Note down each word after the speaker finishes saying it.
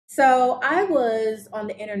So I was on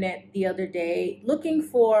the internet the other day looking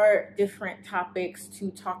for different topics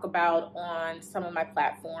to talk about on some of my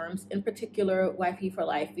platforms, in particular Wifey for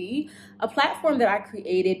Lifey, a platform that I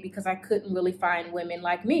created because I couldn't really find women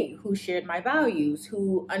like me who shared my values,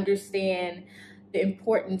 who understand the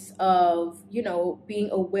importance of, being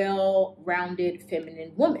a well-rounded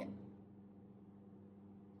feminine woman.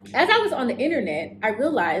 As I was on the internet, I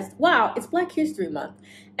realized, wow, it's Black History Month.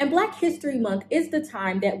 And Black History Month is the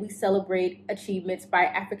time that we celebrate achievements by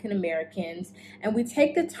African Americans. And we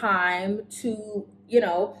take the time to,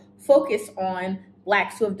 focus on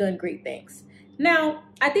Blacks who have done great things. Now,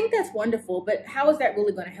 I think that's wonderful, but how is that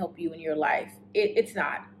really going to help you in your life? It's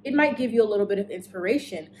not. It might give you a little bit of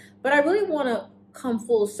inspiration, but I really want to come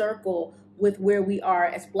full circle with where we are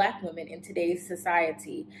as Black women in today's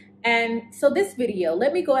society. And so this video,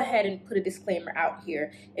 let me go ahead and put a disclaimer out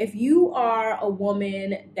here. If you are a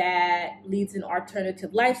woman that leads an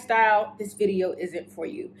alternative lifestyle, this video isn't for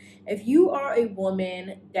you. If you are a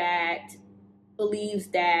woman that believes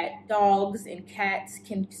that dogs and cats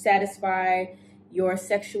can satisfy your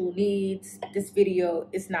sexual needs, this video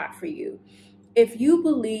is not for you. If you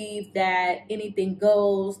believe that anything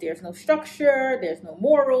goes, there's no structure, there's no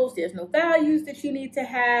morals, there's no values that you need to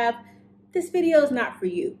have, this video is not for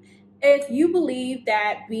you. If you believe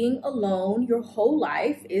that being alone your whole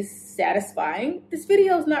life is satisfying, this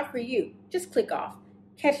video is not for you. Just click off.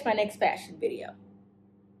 Catch my next fashion video.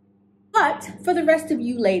 But for the rest of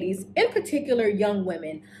you ladies, in particular young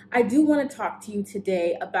women, I do want to talk to you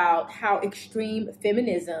today about how extreme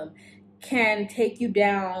feminism can take you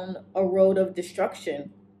down a road of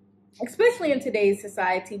destruction, especially in today's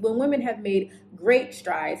society when women have made great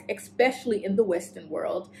strides, especially in the Western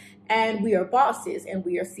world. And we are bosses and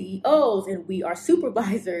we are CEOs and we are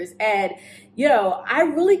supervisors. And, I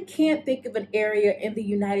really can't think of an area in the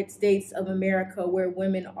United States of America where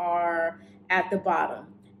women are at the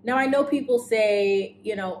bottom. Now, I know people say,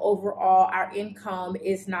 overall our income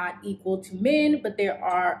is not equal to men, but there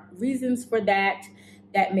are reasons for that.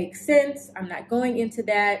 That makes sense. I'm not going into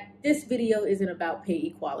that. This video isn't about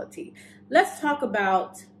pay equality. Let's talk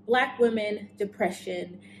about Black women,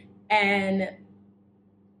 depression, and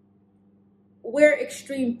where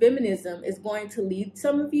extreme feminism is going to lead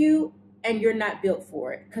some of you, and you're not built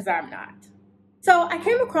for it, because I'm not. So I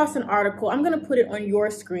came across an article. I'm going to put it on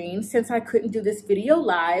your screen since I couldn't do this video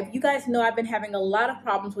live. You guys know I've been having a lot of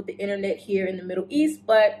problems with the internet here in the Middle East,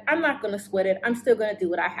 but I'm not going to sweat it. I'm still going to do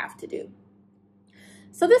what I have to do.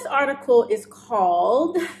 So this article is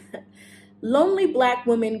called Lonely Black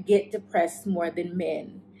Women Get Depressed More Than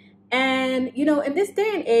Men. And, in this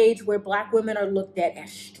day and age where Black women are looked at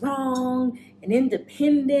as strong and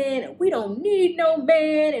independent, and we don't need no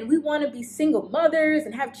man, and we want to be single mothers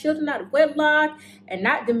and have children out of wedlock and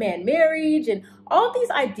not demand marriage, and all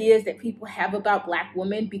these ideas that people have about Black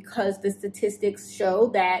women because the statistics show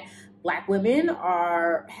that Black women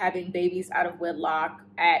are having babies out of wedlock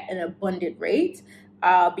at an abundant rate.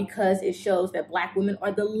 Because it shows that Black women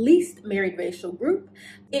are the least married racial group.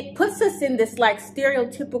 It puts us in this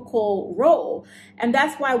stereotypical role. And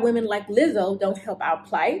that's why women like Lizzo don't help our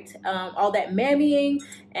plight. All that mammying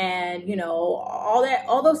and,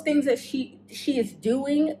 all those things that she is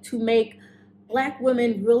doing to make Black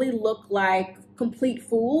women really look like complete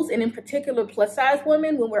fools, and in particular plus size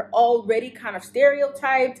women, when we're already kind of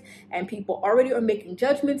stereotyped and people already are making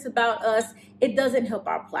judgments about us, it doesn't help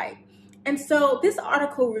our plight. And so this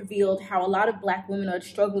article revealed how a lot of Black women are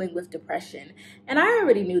struggling with depression. And I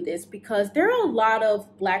already knew this because there are a lot of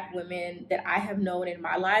Black women that I have known in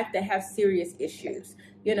my life that have serious issues,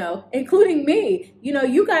 including me.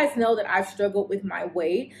 You guys know that I've struggled with my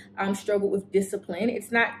weight. Struggled with discipline.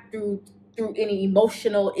 It's not through any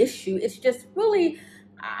emotional issue. It's just really,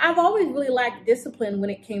 I've always really lacked discipline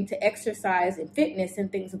when it came to exercise and fitness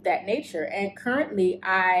and things of that nature. And currently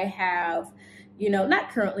I have, not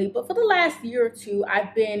currently, but for the last year or two,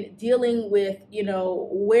 I've been dealing with,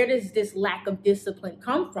 where does this lack of discipline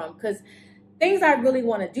come from? Because things I really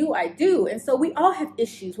want to do, I do. And so we all have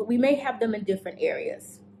issues, but we may have them in different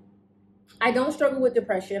areas. I don't struggle with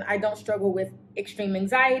depression. I don't struggle with extreme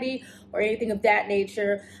anxiety or anything of that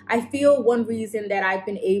nature. I feel one reason that I've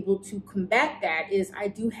been able to combat that is I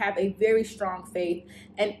do have a very strong faith.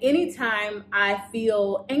 And anytime I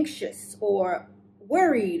feel anxious or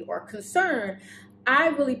worried or concerned, I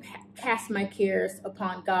really cast my cares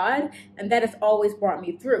upon God, and that has always brought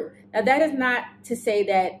me through. Now, that is not to say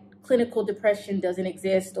that clinical depression doesn't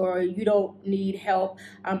exist or you don't need help.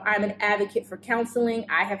 I'm an advocate for counseling.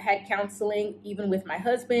 I have had counseling even with my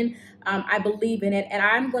husband. I believe in it, and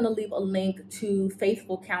I'm going to leave a link to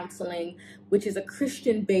Faithful Counseling, which is a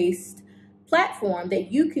Christian-based platform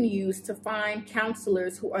that you can use to find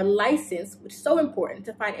counselors who are licensed, which is so important,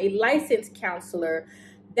 to find a licensed counselor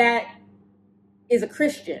that is a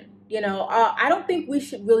Christian. I don't think we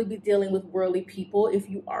should really be dealing with worldly people if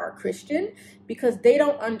you are a Christian, because they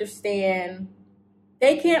don't understand.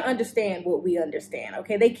 They can't understand what we understand,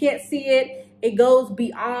 okay? They can't see it. It goes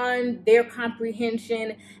beyond their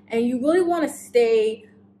comprehension, and you really want to stay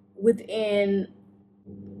within,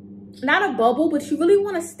 not a bubble, but you really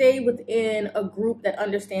want to stay within a group that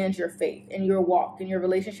understands your faith and your walk and your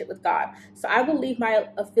relationship with God. So I will leave my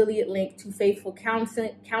affiliate link to Faithful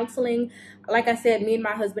Counseling. Like I said, me and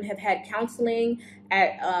my husband have had counseling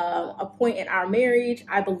at a point in our marriage.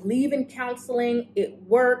 I believe in counseling. It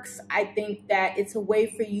works. I think that it's a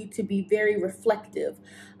way for you to be very reflective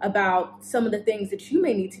about some of the things that you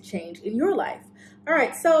may need to change in your life. All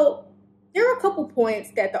right, so there are a couple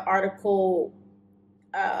points that the article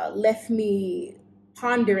left me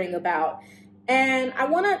pondering about. And I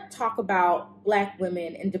want to talk about Black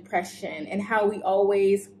women and depression and how we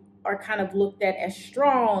always are kind of looked at as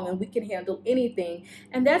strong and we can handle anything.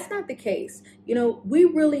 And that's not the case. We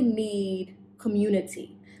really need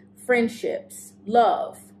community, friendships,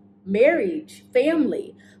 love, marriage,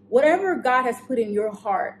 family, whatever God has put in your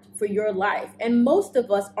heart for your life. And most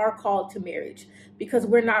of us are called to marriage because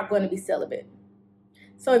we're not going to be celibate.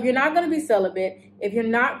 So if you're not going to be celibate, if you're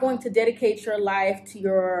not going to dedicate your life to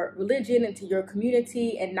your religion and to your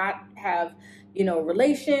community and not have,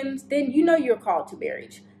 relations, then you're called to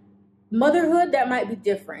marriage. Motherhood, that might be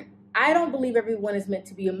different. I don't believe everyone is meant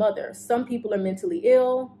to be a mother. Some people are mentally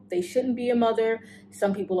ill. They shouldn't be a mother.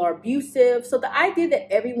 Some people are abusive. So the idea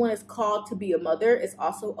that everyone is called to be a mother is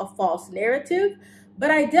also a false narrative.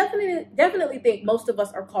 But I definitely think most of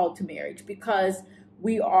us are called to marriage because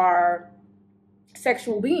we are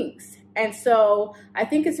sexual beings. And so I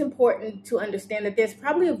think it's important to understand that there's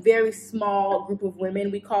probably a very small group of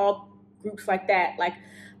women. We call groups like that,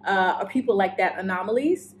 or people like that,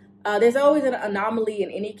 anomalies. There's always an anomaly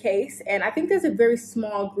in any case. And I think there's a very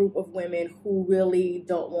small group of women who really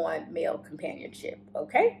don't want male companionship.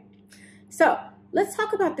 Okay. So let's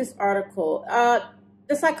talk about this article.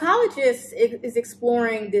 The psychologist is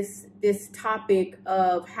exploring this topic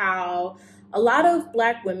of how a lot of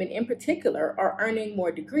Black women in particular are earning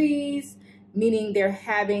more degrees, meaning they're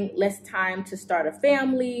having less time to start a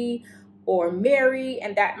family or marry,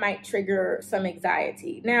 and that might trigger some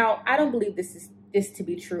anxiety. Now, I don't believe this to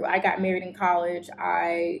be true. I got married in college.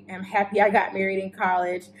 I am happy I got married in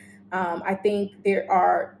college. I think there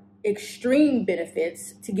are extreme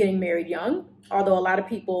benefits to getting married young, although a lot of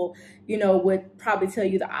people, would probably tell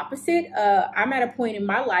you the opposite. I'm at a point in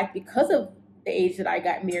my life because of the age that I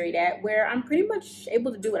got married at where I'm pretty much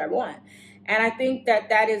able to do what I want. And I think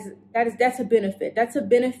that's a benefit. That's a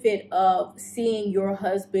benefit of seeing your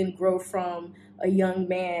husband grow from a young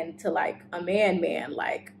man to like a man,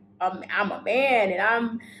 like I'm a man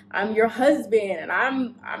and I'm your husband and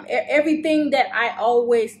I'm everything that I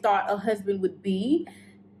always thought a husband would be.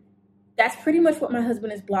 That's pretty much what my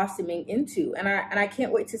husband is blossoming into. And I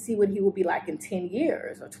can't wait to see what he will be like in 10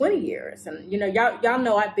 years or 20 years. And, y'all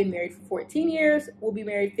know I've been married for 14 years. We'll be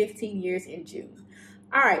married 15 years in June.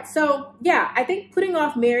 All right. So, yeah, I think putting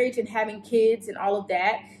off marriage and having kids and all of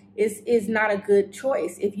that is not a good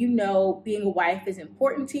choice. If you know being a wife is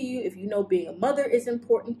important to you, if you know being a mother is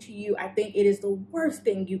important to you, I think it is the worst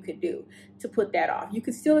thing you could do to put that off. You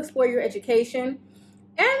could still explore your education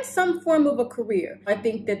and some form of a career. I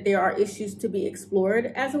think that there are issues to be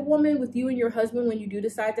explored as a woman with you and your husband when you do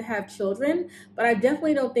decide to have children, but I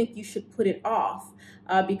definitely don't think you should put it off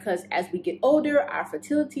because as we get older, our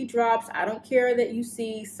fertility drops. I don't care that you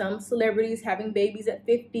see some celebrities having babies at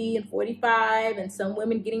 50 and 45 and some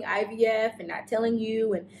women getting IVF and not telling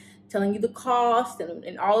you and telling you the cost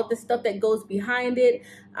and all of the stuff that goes behind it.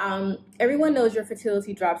 Everyone knows your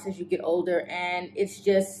fertility drops as you get older, and it's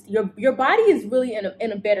just your body is really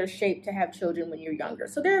in a better shape to have children when you're younger.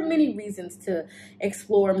 So there are many reasons to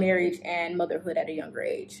explore marriage and motherhood at a younger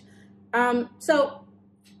age. So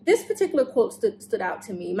this particular quote stood out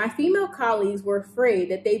to me. My female colleagues were afraid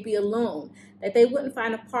that they'd be alone, that they wouldn't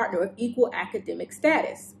find a partner of equal academic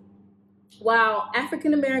status. While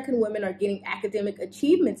African-American women are getting academic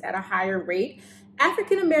achievements at a higher rate,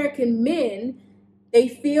 African-American men, they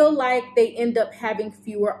feel like they end up having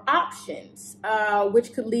fewer options,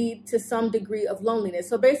 which could lead to some degree of loneliness.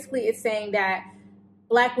 So basically it's saying that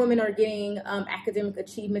Black women are getting academic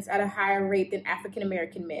achievements at a higher rate than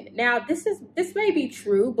African-American men. Now, this may be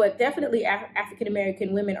true, but definitely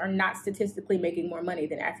African-American women are not statistically making more money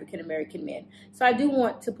than African-American men. So I do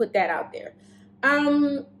want to put that out there.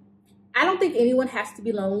 I don't think anyone has to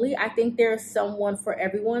be lonely. I think there's someone for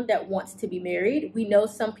everyone that wants to be married. We know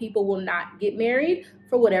some people will not get married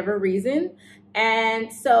for whatever reason.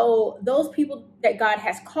 And so those people that God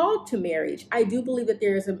has called to marriage, I do believe that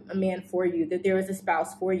there is a man for you, that there is a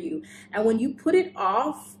spouse for you. And when you put it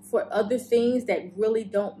off for other things that really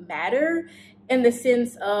don't matter, in the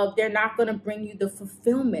sense of they're not going to bring you the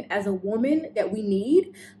fulfillment as a woman that we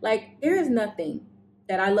need, like there is nothing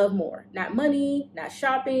that I love more, not money, not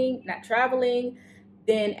shopping, not traveling,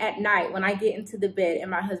 than at night when I get into the bed and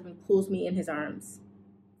my husband pulls me in his arms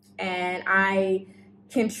and I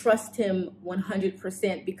can trust him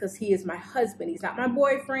 100% because he is my husband. He's not my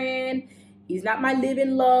boyfriend. He's not my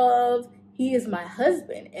live-in love. He is my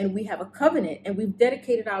husband, and we have a covenant, and we've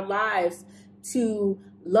dedicated our lives to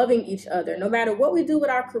loving each other. No matter what we do with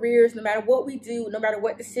our careers, no matter what we do, no matter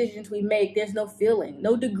what decisions we make, there's no feeling.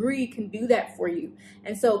 No degree can do that for you.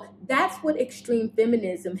 And so that's what extreme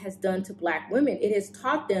feminism has done to Black women. It has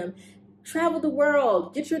taught them, travel the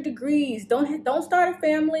world, get your degrees, don't start a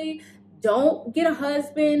family, don't get a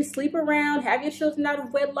husband, sleep around, have your children out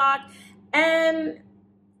of wedlock. And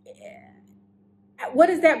what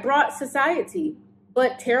has that brought society?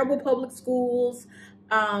 But terrible public schools,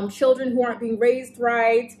 children who aren't being raised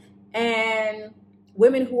right, and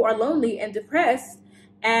women who are lonely and depressed.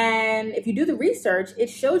 And if you do the research, it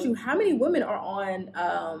shows you how many women are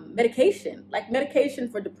on medication, like medication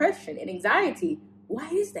for depression and anxiety. Why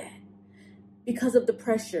is that? Because of the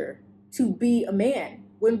pressure to be a man,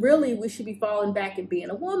 when really we should be falling back and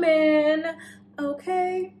being a woman.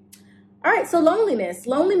 Okay. All right. So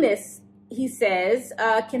loneliness, he says,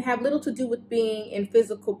 can have little to do with being in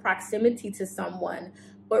physical proximity to someone.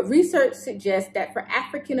 But research suggests that for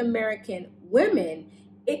African-American women,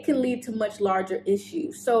 it can lead to much larger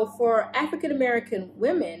issues. So for African-American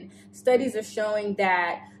women, studies are showing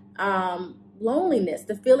that loneliness,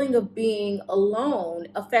 the feeling of being alone,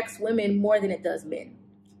 affects women more than it does men.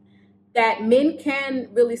 That men can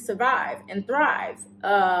really survive and thrive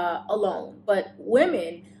alone, but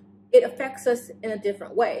women, it affects us in a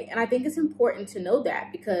different way. And I think it's important to know that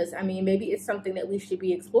because, I mean, maybe it's something that we should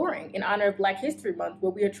be exploring in honor of Black History Month,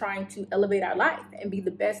 where we are trying to elevate our life and be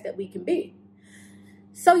the best that we can be.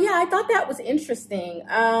 So yeah, I thought that was interesting.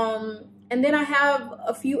 And then I have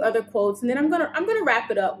a few other quotes, and then I'm gonna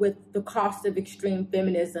wrap it up with the cost of extreme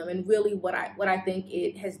feminism and really what I think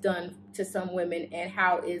it has done to some women and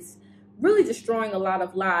how it's really destroying a lot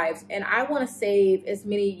of lives. And I want to save as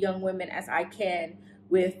many young women as I can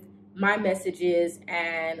with my messages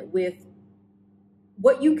and with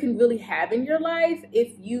what you can really have in your life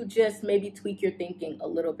if you just maybe tweak your thinking a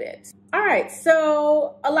little bit. All right,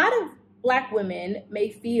 so a lot of Black women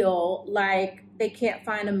may feel like they can't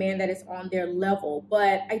find a man that is on their level,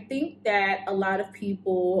 but I think that a lot of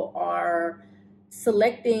people are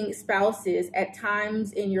selecting spouses at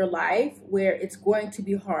times in your life where it's going to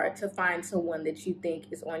be hard to find someone that you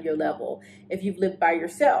think is on your level. If you've lived by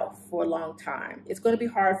yourself for a long time, it's going to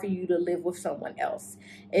be hard for you to live with someone else.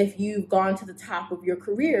 If you've gone to the top of your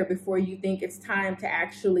career before you think it's time to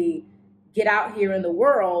actually get out here in the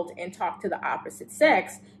world and talk to the opposite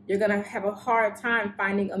sex, you're going to have a hard time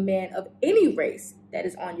finding a man of any race that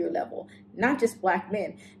is on your level, not just Black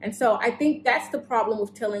men. And so I think that's the problem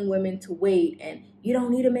with telling women to wait and you don't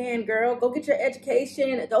need a man, girl, go get your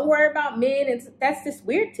education, don't worry about men. And that's just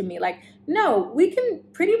weird to me. Like, no, we can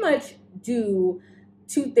pretty much do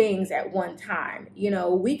two things at one time. You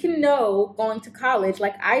know, we can know going to college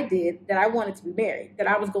like I did that I wanted to be married, that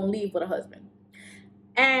I was going to leave with a husband.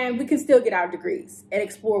 And we can still get our degrees and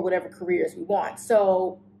explore whatever careers we want.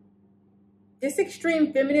 So this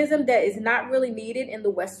extreme feminism that is not really needed in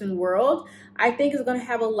the Western world, I think is going to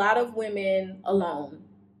have a lot of women alone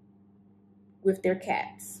with their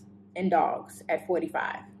cats and dogs at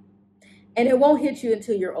 45. And it won't hit you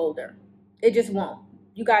until you're older. It just won't.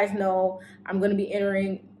 You guys know I'm going to be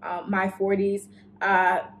entering my 40s.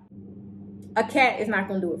 A cat is not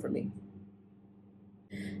going to do it for me.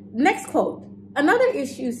 Next quote. Another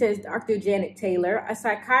issue, says Dr. Janet Taylor, a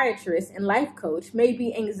psychiatrist and life coach, may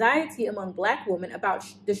be anxiety among Black women about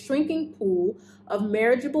the shrinking pool of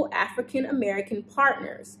marriageable African-American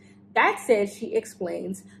partners. That said, she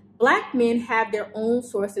explains, Black men have their own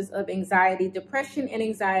sources of anxiety, depression, and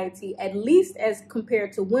anxiety, at least as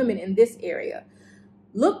compared to women in this area.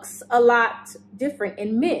 Looks a lot different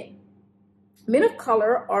in men. Men of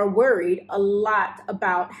color are worried a lot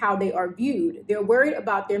about how they are viewed. They're worried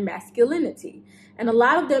about their masculinity. And a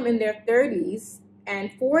lot of them in their 30s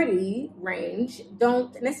and 40 range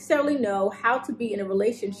don't necessarily know how to be in a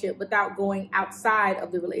relationship without going outside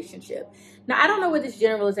of the relationship. Now, I don't know where this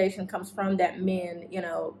generalization comes from that men, you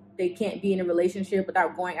know, they can't be in a relationship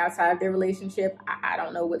without going outside of their relationship. I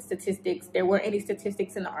don't know what statistics. There weren't any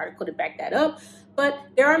statistics in the article to back that up. But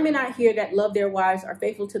there are men out here that love their wives, are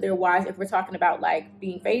faithful to their wives, if we're talking about like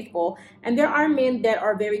being faithful. And there are men that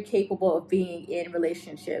are very capable of being in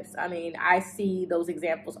relationships. I mean, I see those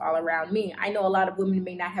examples all around me. I know a lot of women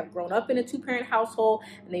may not have grown up in a two-parent household,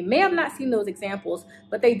 and they may have not seen those examples,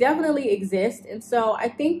 but they definitely exist. And so I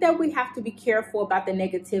think that we have to be careful about the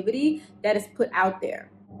negativity that is put out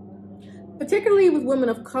there. Particularly with women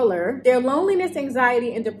of color, their loneliness,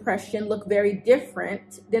 anxiety, and depression look very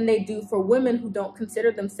different than they do for women who don't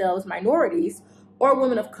consider themselves minorities or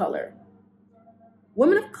women of color.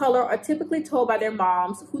 Women of color are typically told by their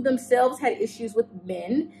moms, who themselves had issues with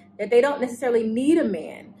men, that they don't necessarily need a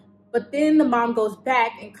man. But then the mom goes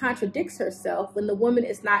back and contradicts herself when the woman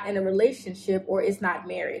is not in a relationship or is not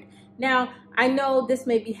married. Now, I know this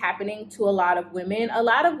may be happening to a lot of women. A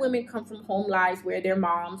lot of women come from home lives where their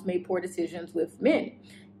moms made poor decisions with men.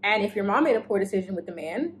 And if your mom made a poor decision with a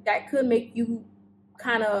man, that could make you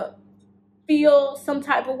kind of feel some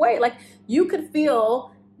type of way. Like, you could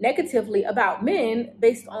feel negatively about men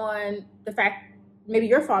based on the fact maybe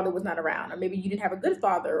your father was not around, or maybe you didn't have a good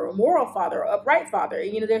father or a moral father or upright father.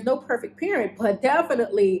 You know, there's no perfect parent, but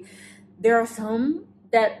definitely there are some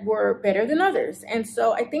that were better than others. And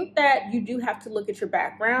so I think that you do have to look at your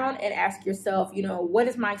background and ask yourself, you know, what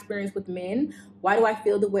is my experience with men? Why do I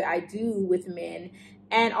feel the way I do with men?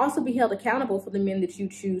 And also be held accountable for the men that you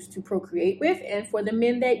choose to procreate with, and for the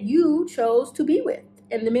men that you chose to be with,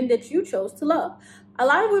 and the men that you chose to love. A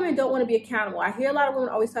lot of women don't want to be accountable. I hear a lot of women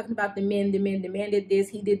always talking about the man did this,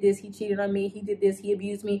 he cheated on me, he did this, he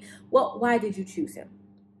abused me. Well, why did you choose him?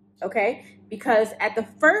 Okay? Because at the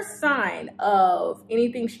first sign of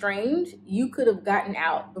anything strange, you could have gotten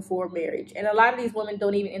out before marriage. And a lot of these women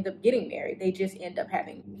don't even end up getting married. They just end up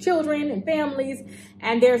having children and families,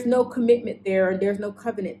 and there's no commitment there, and there's no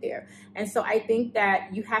covenant there. And so I think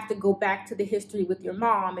that you have to go back to the history with your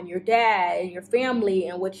mom and your dad and your family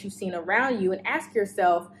and what you've seen around you, and ask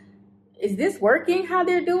yourself, is this working how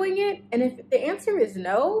they're doing it? And if the answer is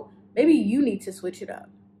no, maybe you need to switch it up.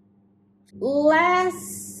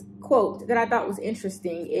 Last quote that I thought was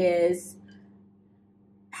interesting is,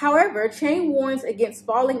 however, Chain warns against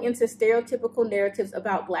falling into stereotypical narratives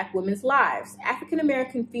about Black women's lives.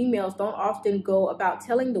 African-American females don't often go about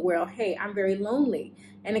telling the world, hey, I'm very lonely,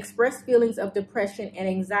 and express feelings of depression and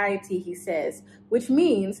anxiety, he says, which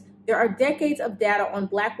means there are decades of data on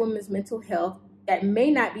Black women's mental health that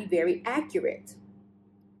may not be very accurate.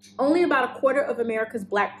 Only about a quarter of America's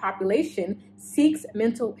Black population seeks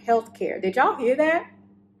mental health care. Did y'all hear that?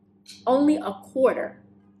 Only a quarter.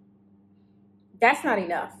 That's not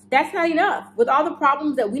enough. That's not enough. With all the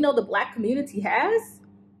problems that we know the Black community has,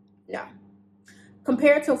 no.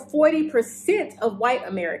 Compared to 40% of white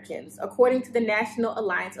Americans, according to the National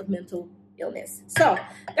Alliance of Mental Illness. So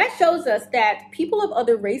that shows us that people of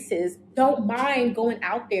other races don't mind going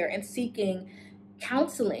out there and seeking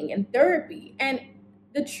counseling and therapy. And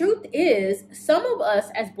the truth is, some of us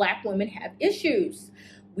as Black women have issues.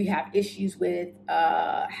 We have issues with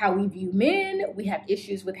how we view men. We have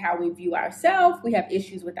issues with how we view ourselves. We have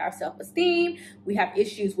issues with our self-esteem. We have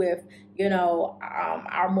issues with, you know,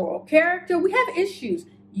 our moral character. We have issues.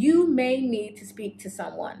 You may need to speak to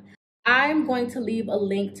someone. I'm going to leave a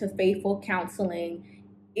link to Faithful Counseling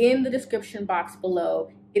in the description box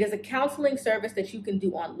below. It is a counseling service that you can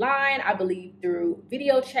do online, I believe through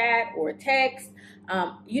video chat or text.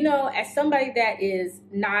 You know, as somebody that is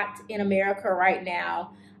not in America right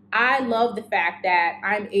now, I love the fact that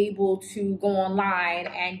I'm able to go online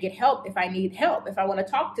and get help if I need help, if I want to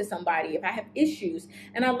talk to somebody, if I have issues.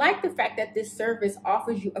 And I like the fact that this service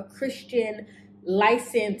offers you a Christian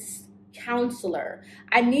licensed counselor.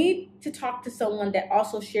 I need to talk to someone that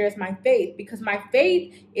also shares my faith, because my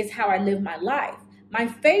faith is how I live my life. My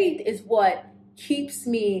faith is what keeps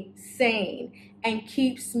me sane and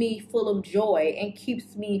keeps me full of joy and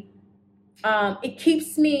keeps me it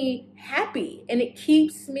keeps me happy, and it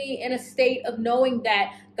keeps me in a state of knowing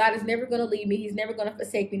that God is never going to leave me. He's never going to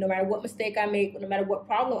forsake me, no matter what mistake I make, no matter what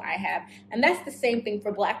problem I have. And that's the same thing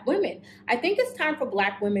for Black women. I think it's time for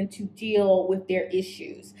Black women to deal with their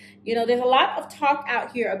issues. You know, there's a lot of talk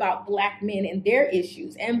out here about Black men and their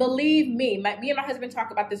issues. And believe me, me and my husband talk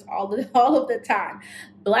about this all of the time.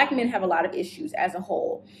 Black men have a lot of issues as a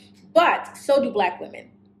whole, but so do Black women.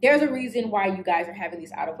 There's a reason why you guys are having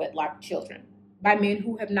these out of wedlock children by men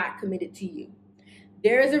who have not committed to you.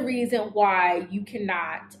 There is a reason why you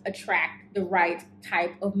cannot attract the right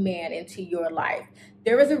type of man into your life.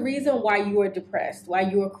 There is a reason why you are depressed, why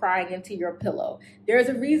you are crying into your pillow. There is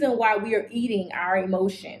a reason why we are eating our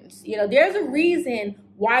emotions. You know, there's a reason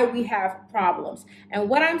why we have problems. And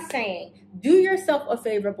what I'm saying, do yourself a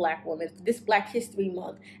favor, Black woman, this Black History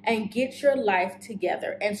Month, and get your life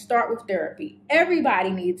together and start with therapy. Everybody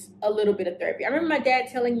needs a little bit of therapy. I remember my dad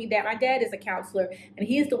telling me that. My dad is a counselor, and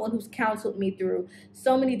he is the one who's counseled me through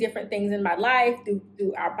so many different things in my life,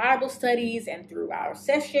 through our Bible studies and through our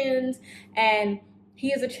sessions. And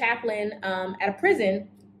he is a chaplain at a prison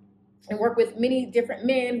and worked with many different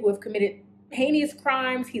men who have committed heinous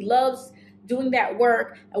crimes. He loves doing that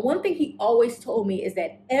work. And one thing he always told me is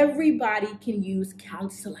that everybody can use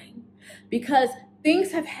counseling, because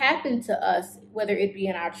things have happened to us, whether it be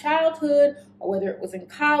in our childhood or whether it was in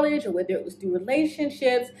college or whether it was through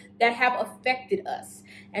relationships, that have affected us.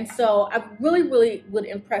 And so I really, really would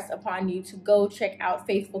impress upon you to go check out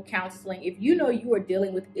Faithful Counseling. If you know you are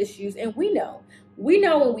dealing with issues, and we know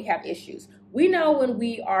when we have issues. We know when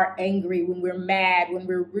we are angry, when we're mad, when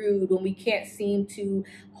we're rude, when we can't seem to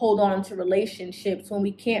hold on to relationships, when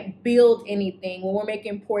we can't build anything, when we're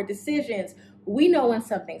making poor decisions. We know when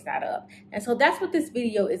something's not up. And so that's what this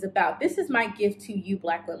video is about. This is my gift to you,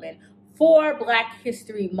 Black women, for Black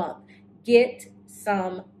History Month. Get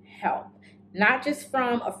some help. Not just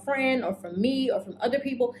from a friend or from me or from other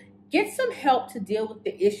people. Get some help to deal with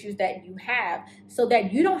the issues that you have, so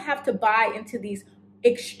that you don't have to buy into these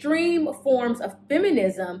extreme forms of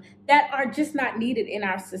feminism that are just not needed in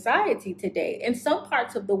our society today. In some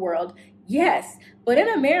parts of the world, yes, but in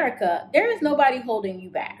America, there is nobody holding you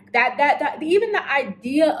back. That even the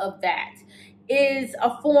idea of that is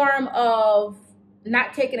a form of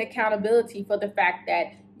not taking accountability for the fact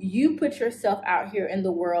that you put yourself out here in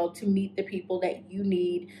the world to meet the people that you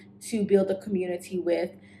need to build a community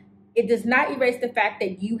with. It does not erase the fact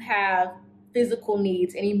that you have physical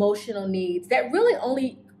needs and emotional needs that really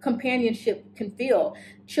only companionship can fill.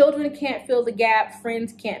 Children can't fill the gap.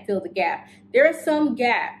 Friends can't fill the gap. There are some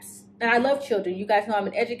gaps, and I love children. You guys know I'm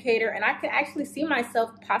an educator, and I can actually see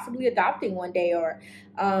myself possibly adopting one day, or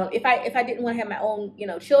if I didn't want to have my own,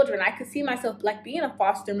 children, I could see myself like being a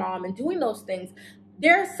foster mom and doing those things.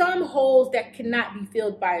 There are some holes that cannot be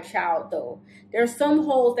filled by a child, though. There are some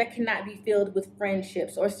holes that cannot be filled with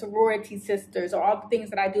friendships or sorority sisters or all the things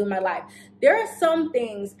that I do in my life. There are some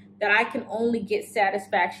things that I can only get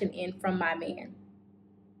satisfaction in from my man.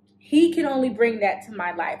 He can only bring that to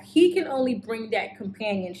my life. He can only bring that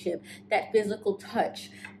companionship, that physical touch,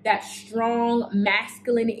 that strong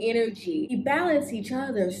masculine energy. We balance each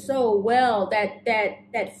other so well,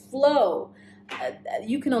 that flow.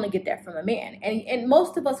 You can only get that from a man, and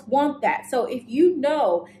most of us want that. So if you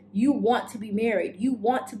know you want to be married, you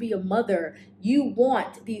want to be a mother, you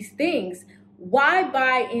want these things, why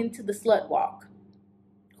buy into the slut walk?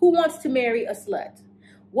 Who wants to marry a slut?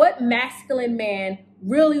 What masculine man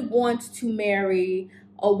really wants to marry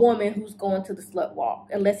a woman who's going to the slut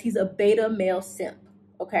walk, unless he's a beta male simp?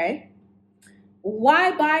 Okay,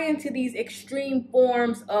 why buy into these extreme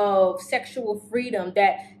forms of sexual freedom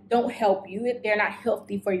that don't help you, if they're not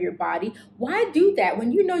healthy for your body? Why do that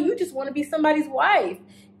when you know you just want to be somebody's wife?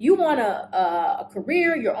 You want a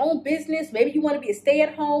career, your own business. Maybe you want to be a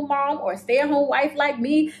stay-at-home mom or a stay-at-home wife like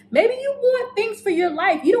me. Maybe you want things for your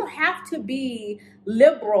life. You don't have to be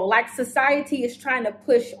liberal like society is trying to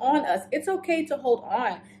push on us. It's okay to hold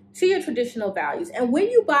on to your traditional values. And when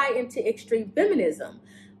you buy into extreme feminism,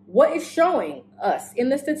 what it's showing us in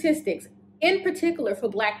the statistics, in particular for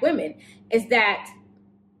Black women, is that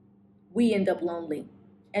we end up lonely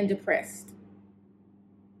and depressed.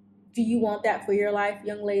 Do you want that for your life,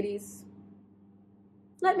 young ladies?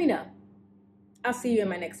 Let me know. I'll see you in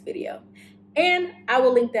my next video. And I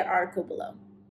will link that article below.